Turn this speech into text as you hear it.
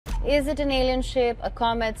Is it an alien ship, a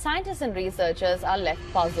comet? Scientists and researchers are left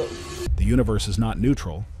puzzled. The universe is not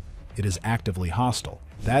neutral, it is actively hostile.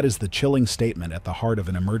 That is the chilling statement at the heart of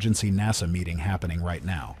an emergency NASA meeting happening right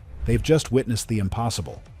now. They've just witnessed the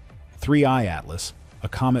impossible. 3I Atlas, a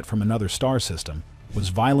comet from another star system, was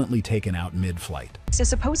violently taken out mid-flight. A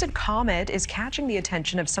supposed comet is catching the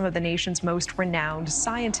attention of some of the nation's most renowned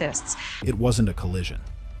scientists. It wasn't a collision.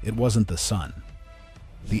 It wasn't the sun.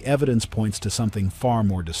 The evidence points to something far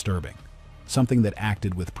more disturbing, something that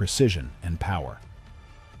acted with precision and power.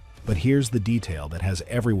 But here's the detail that has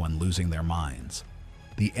everyone losing their minds.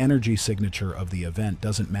 The energy signature of the event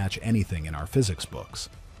doesn't match anything in our physics books,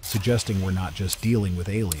 suggesting we're not just dealing with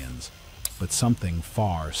aliens, but something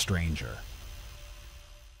far stranger.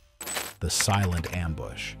 The silent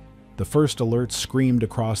ambush. The first alerts screamed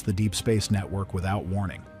across the Deep Space Network without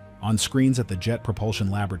warning. On screens at the Jet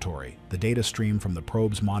Propulsion Laboratory, the data stream from the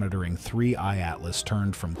probes monitoring 3I Atlas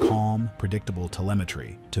turned from calm, predictable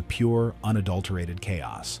telemetry to pure, unadulterated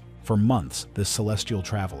chaos. For months, this celestial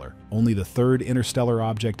traveler, only the third interstellar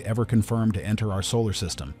object ever confirmed to enter our solar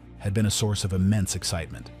system, had been a source of immense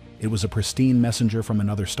excitement. It was a pristine messenger from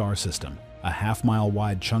another star system, a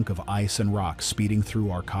half-mile-wide chunk of ice and rock speeding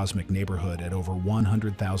through our cosmic neighborhood at over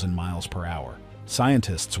 100,000 miles per hour.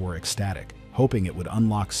 Scientists were ecstatic, hoping it would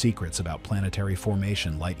unlock secrets about planetary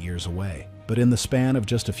formation light years away. But in the span of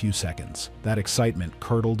just a few seconds, that excitement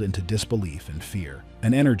curdled into disbelief and fear.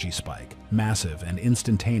 An energy spike, massive and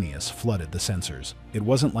instantaneous, flooded the sensors. It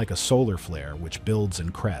wasn't like a solar flare which builds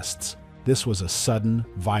and crests. This was a sudden,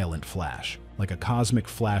 violent flash, like a cosmic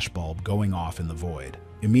flashbulb going off in the void.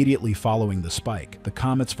 Immediately following the spike, the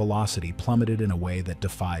comet's velocity plummeted in a way that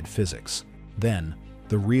defied physics. Then,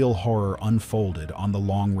 the real horror unfolded on the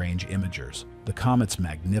long-range imagers. The comet's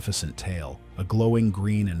magnificent tail, a glowing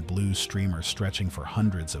green and blue streamer stretching for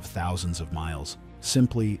hundreds of thousands of miles,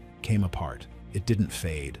 simply came apart. It didn't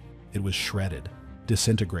fade. It was shredded,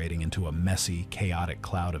 disintegrating into a messy, chaotic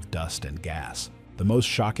cloud of dust and gas. The most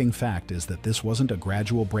shocking fact is that this wasn't a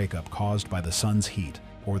gradual breakup caused by the sun's heat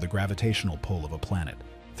or the gravitational pull of a planet.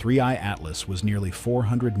 3I Atlas was nearly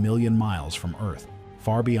 400 million miles from Earth,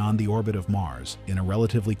 far beyond the orbit of Mars, in a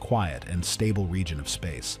relatively quiet and stable region of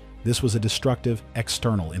space. This was a destructive,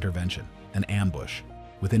 external intervention, an ambush.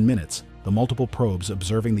 Within minutes, the multiple probes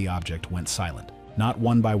observing the object went silent, not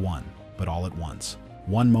one by one, but all at once.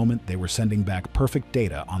 One moment, they were sending back perfect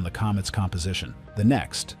data on the comet's composition. The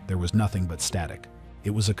next, there was nothing but static. It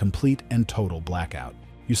was a complete and total blackout.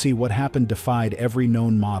 You see, what happened defied every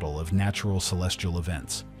known model of natural celestial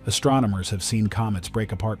events. Astronomers have seen comets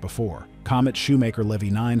break apart before. Comet Shoemaker-Levy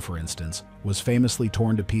 9, for instance, was famously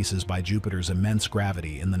torn to pieces by Jupiter's immense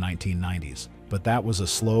gravity in the 1990s. But that was a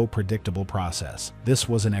slow, predictable process. This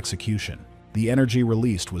was an execution. The energy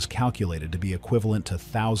released was calculated to be equivalent to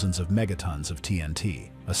thousands of megatons of TNT,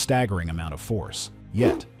 a staggering amount of force.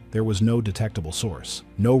 Yet, there was no detectable source,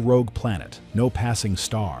 no rogue planet, no passing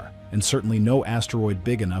star, and certainly no asteroid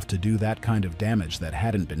big enough to do that kind of damage that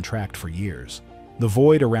hadn't been tracked for years. The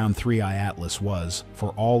void around 3I Atlas was, for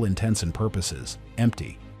all intents and purposes,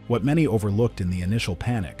 empty. What many overlooked in the initial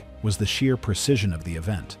panic was the sheer precision of the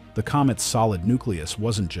event. The comet's solid nucleus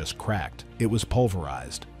wasn't just cracked, it was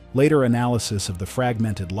pulverized. Later analysis of the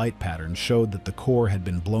fragmented light pattern showed that the core had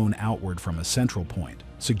been blown outward from a central point,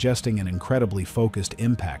 suggesting an incredibly focused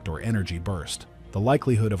impact or energy burst. The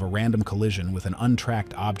likelihood of a random collision with an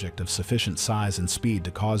untracked object of sufficient size and speed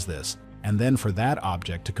to cause this, and then for that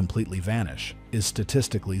object to completely vanish, is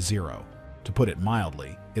statistically zero. To put it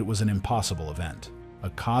mildly, it was an impossible event. A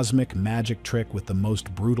cosmic magic trick with the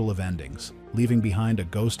most brutal of endings, leaving behind a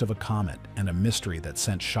ghost of a comet and a mystery that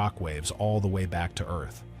sent shockwaves all the way back to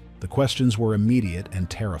Earth. The questions were immediate and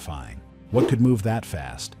terrifying. What could move that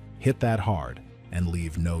fast, hit that hard, and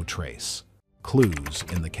leave no trace? Clues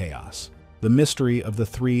in the chaos. The mystery of the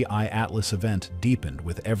 3I Atlas event deepened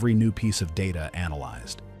with every new piece of data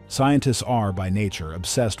analyzed. Scientists are, by nature,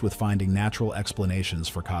 obsessed with finding natural explanations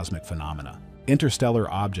for cosmic phenomena.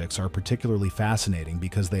 Interstellar objects are particularly fascinating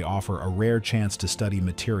because they offer a rare chance to study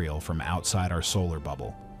material from outside our solar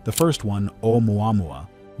bubble. The first one, Oumuamua,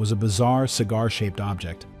 was a bizarre cigar-shaped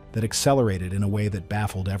object that accelerated in a way that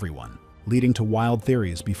baffled everyone, leading to wild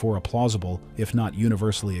theories before a plausible, if not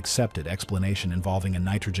universally accepted, explanation involving a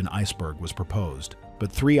nitrogen iceberg was proposed.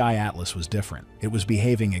 But 3I Atlas was different. It was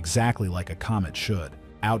behaving exactly like a comet should,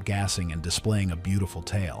 outgassing and displaying a beautiful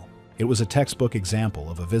tail. It was a textbook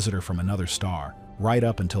example of a visitor from another star, right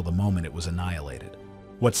up until the moment it was annihilated.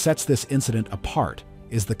 What sets this incident apart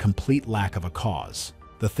is the complete lack of a cause.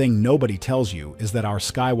 The thing nobody tells you is that our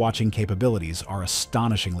sky-watching capabilities are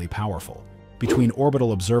astonishingly powerful. Between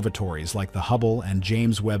orbital observatories like the Hubble and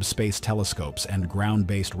James Webb Space Telescopes and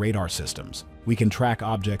ground-based radar systems, we can track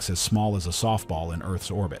objects as small as a softball in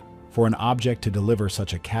Earth's orbit. For an object to deliver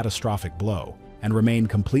such a catastrophic blow and remain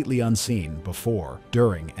completely unseen before,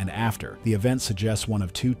 during, and after the event suggests one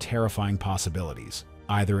of two terrifying possibilities.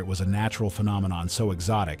 Either it was a natural phenomenon so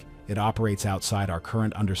exotic it operates outside our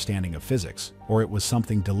current understanding of physics, or it was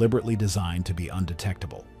something deliberately designed to be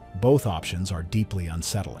undetectable. Both options are deeply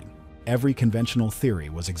unsettling. Every conventional theory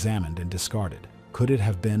was examined and discarded. Could it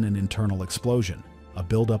have been an internal explosion, a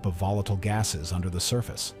buildup of volatile gases under the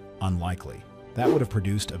surface? Unlikely. That would have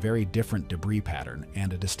produced a very different debris pattern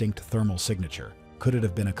and a distinct thermal signature. Could it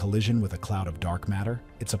have been a collision with a cloud of dark matter?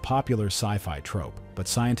 It's a popular sci-fi trope, but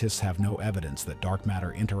scientists have no evidence that dark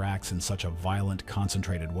matter interacts in such a violent,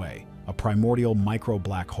 concentrated way. A primordial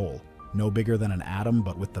micro-black hole, no bigger than an atom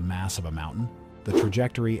but with the mass of a mountain? The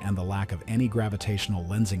trajectory and the lack of any gravitational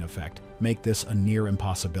lensing effect make this a near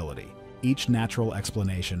impossibility. Each natural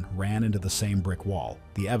explanation ran into the same brick wall.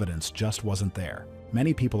 The evidence just wasn't there.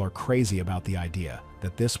 Many people are crazy about the idea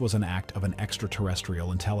that this was an act of an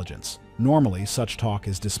extraterrestrial intelligence. Normally, such talk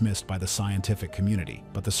is dismissed by the scientific community,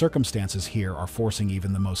 but the circumstances here are forcing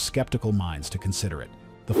even the most skeptical minds to consider it.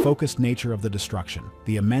 The focused nature of the destruction,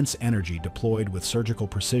 the immense energy deployed with surgical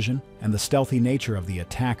precision, and the stealthy nature of the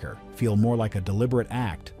attacker feel more like a deliberate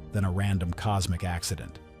act than a random cosmic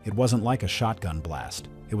accident. It wasn't like a shotgun blast.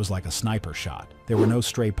 It was like a sniper shot. There were no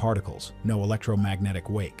stray particles, no electromagnetic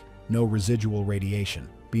wake, no residual radiation,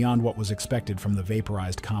 beyond what was expected from the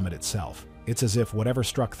vaporized comet itself. It's as if whatever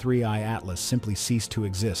struck 3I Atlas simply ceased to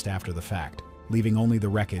exist after the fact, leaving only the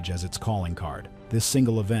wreckage as its calling card. This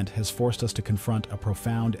single event has forced us to confront a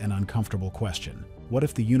profound and uncomfortable question. What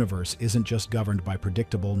if the universe isn't just governed by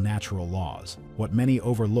predictable natural laws? What many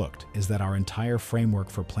overlooked is that our entire framework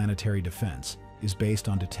for planetary defense is based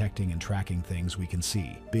on detecting and tracking things we can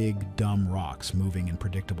see, big, dumb rocks moving in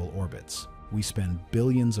predictable orbits. We spend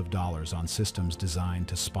billions of dollars on systems designed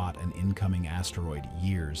to spot an incoming asteroid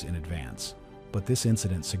years in advance. But this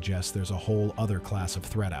incident suggests there's a whole other class of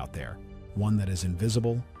threat out there, one that is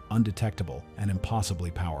invisible, undetectable, and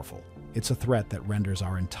impossibly powerful. It's a threat that renders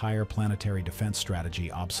our entire planetary defense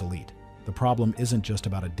strategy obsolete. The problem isn't just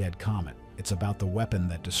about a dead comet, it's about the weapon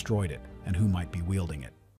that destroyed it and who might be wielding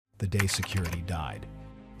it. The day security died.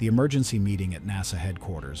 The emergency meeting at NASA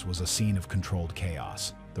headquarters was a scene of controlled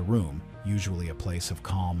chaos. The room, usually a place of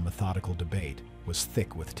calm, methodical debate, was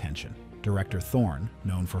thick with tension. Director Thorne,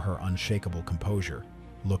 known for her unshakable composure,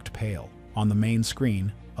 looked pale. On the main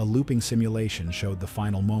screen, a looping simulation showed the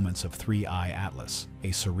final moments of 3I Atlas,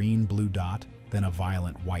 a serene blue dot, then a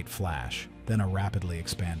violent white flash, then a rapidly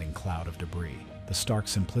expanding cloud of debris. The stark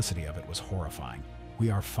simplicity of it was horrifying. "We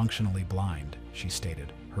are functionally blind," she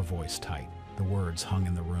stated, her voice tight. The words hung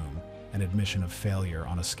in the room, an admission of failure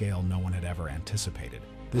on a scale no one had ever anticipated.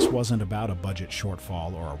 This wasn't about a budget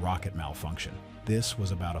shortfall or a rocket malfunction. This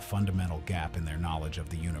was about a fundamental gap in their knowledge of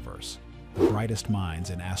the universe. The brightest minds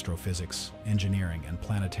in astrophysics, engineering, and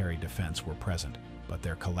planetary defense were present, but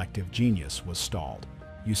their collective genius was stalled.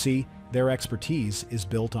 You see, their expertise is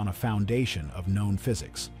built on a foundation of known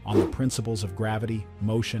physics, on the principles of gravity,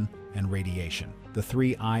 motion, and radiation. The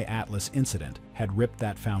 3I Atlas incident had ripped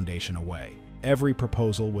that foundation away. Every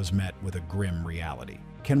proposal was met with a grim reality.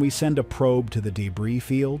 "Can we send a probe to the debris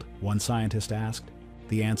field?" one scientist asked.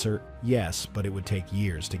 The answer, yes, but it would take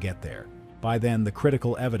years to get there. By then, the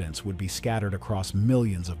critical evidence would be scattered across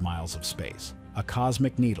millions of miles of space, a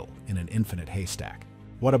cosmic needle in an infinite haystack.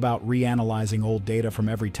 What about reanalyzing old data from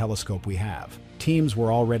every telescope we have? Teams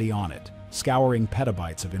were already on it, scouring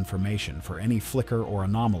petabytes of information for any flicker or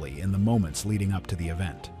anomaly in the moments leading up to the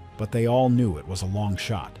event. But they all knew it was a long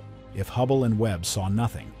shot. If Hubble and Webb saw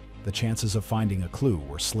nothing, the chances of finding a clue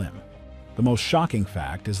were slim. The most shocking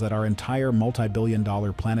fact is that our entire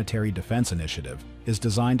multi-billion-dollar planetary defense initiative is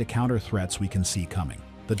designed to counter threats we can see coming.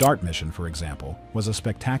 The DART mission, for example, was a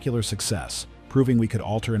spectacular success, proving we could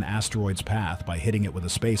alter an asteroid's path by hitting it with a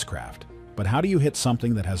spacecraft. But how do you hit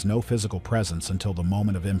something that has no physical presence until the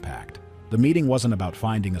moment of impact? The meeting wasn't about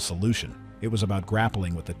finding a solution. It was about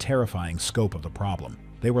grappling with the terrifying scope of the problem.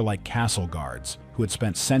 They were like castle guards who had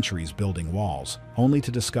spent centuries building walls, only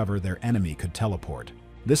to discover their enemy could teleport.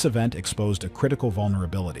 This event exposed a critical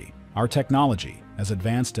vulnerability. Our technology, as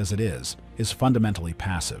advanced as it is fundamentally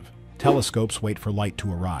passive. Telescopes wait for light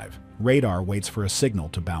to arrive. Radar waits for a signal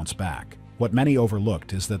to bounce back. What many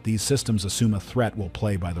overlooked is that these systems assume a threat will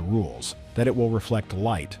play by the rules, that it will reflect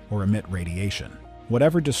light or emit radiation.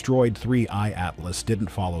 Whatever destroyed 3I Atlas didn't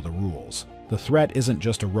follow the rules. The threat isn't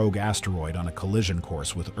just a rogue asteroid on a collision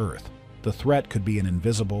course with Earth. The threat could be an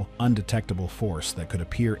invisible, undetectable force that could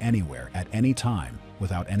appear anywhere at any time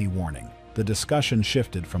without any warning. The discussion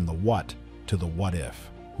shifted from the what to the what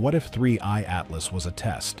if. What if 3I Atlas was a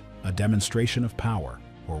test, a demonstration of power,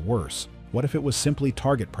 or worse, what if it was simply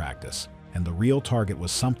target practice, and the real target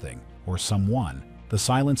was something, or someone? The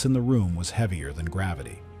silence in the room was heavier than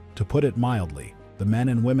gravity. To put it mildly, the men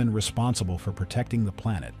and women responsible for protecting the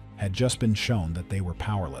planet had just been shown that they were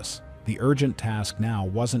powerless. The urgent task now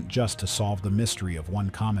wasn't just to solve the mystery of one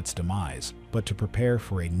comet's demise, but to prepare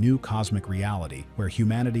for a new cosmic reality where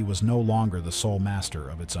humanity was no longer the sole master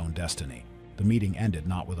of its own destiny. The meeting ended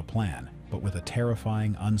not with a plan, but with a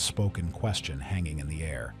terrifying, unspoken question hanging in the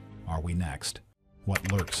air. Are we next?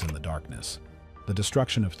 What lurks in the darkness? The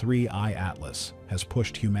destruction of 3I Atlas has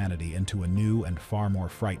pushed humanity into a new and far more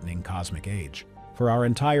frightening cosmic age. For our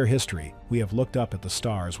entire history, we have looked up at the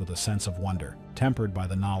stars with a sense of wonder, tempered by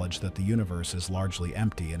the knowledge that the universe is largely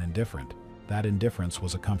empty and indifferent. That indifference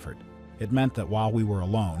was a comfort. It meant that while we were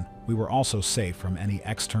alone, we were also safe from any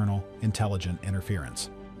external, intelligent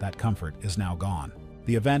interference. That comfort is now gone.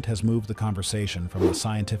 The event has moved the conversation from the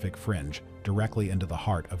scientific fringe directly into the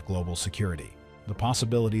heart of global security. The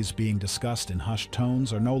possibilities being discussed in hushed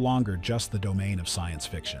tones are no longer just the domain of science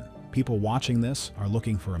fiction. People watching this are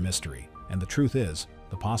looking for a mystery, and the truth is,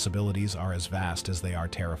 the possibilities are as vast as they are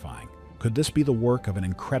terrifying. Could this be the work of an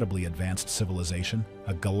incredibly advanced civilization?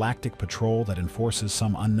 A galactic patrol that enforces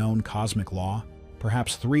some unknown cosmic law?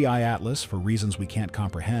 Perhaps 3I Atlas, for reasons we can't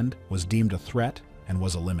comprehend, was deemed a threat and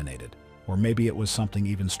was eliminated. Or maybe it was something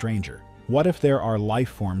even stranger. What if there are life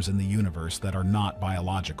forms in the universe that are not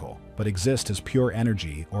biological, but exist as pure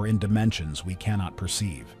energy or in dimensions we cannot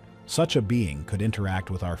perceive? Such a being could interact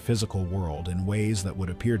with our physical world in ways that would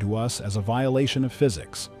appear to us as a violation of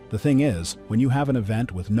physics. The thing is, when you have an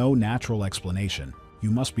event with no natural explanation,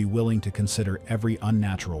 you must be willing to consider every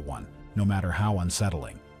unnatural one, no matter how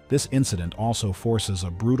unsettling. This incident also forces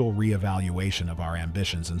a brutal reevaluation of our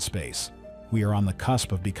ambitions in space. We are on the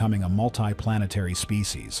cusp of becoming a multi-planetary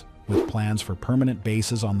species, with plans for permanent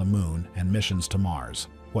bases on the Moon and missions to Mars.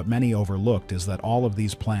 What many overlooked is that all of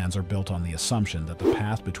these plans are built on the assumption that the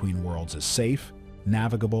path between worlds is safe,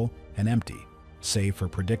 navigable, and empty, save for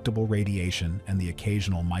predictable radiation and the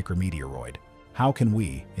occasional micrometeoroid. How can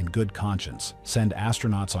we, in good conscience, send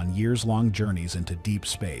astronauts on years-long journeys into deep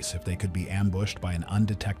space if they could be ambushed by an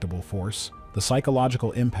undetectable force? The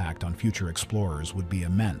psychological impact on future explorers would be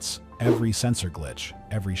immense. Every sensor glitch,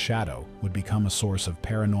 every shadow, would become a source of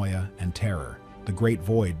paranoia and terror. The great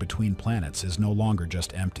void between planets is no longer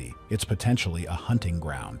just empty, it's potentially a hunting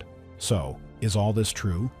ground. So, is all this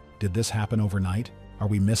true? Did this happen overnight? Are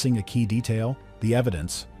we missing a key detail? The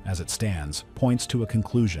evidence, as it stands, points to a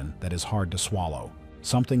conclusion that is hard to swallow.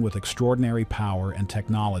 Something with extraordinary power and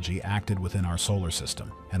technology acted within our solar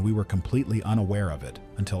system, and we were completely unaware of it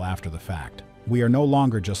until after the fact. We are no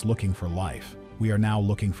longer just looking for life. We are now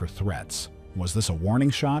looking for threats. Was this a warning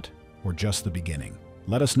shot, or just the beginning?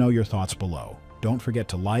 Let us know your thoughts below. Don't forget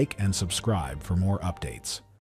to like and subscribe for more updates.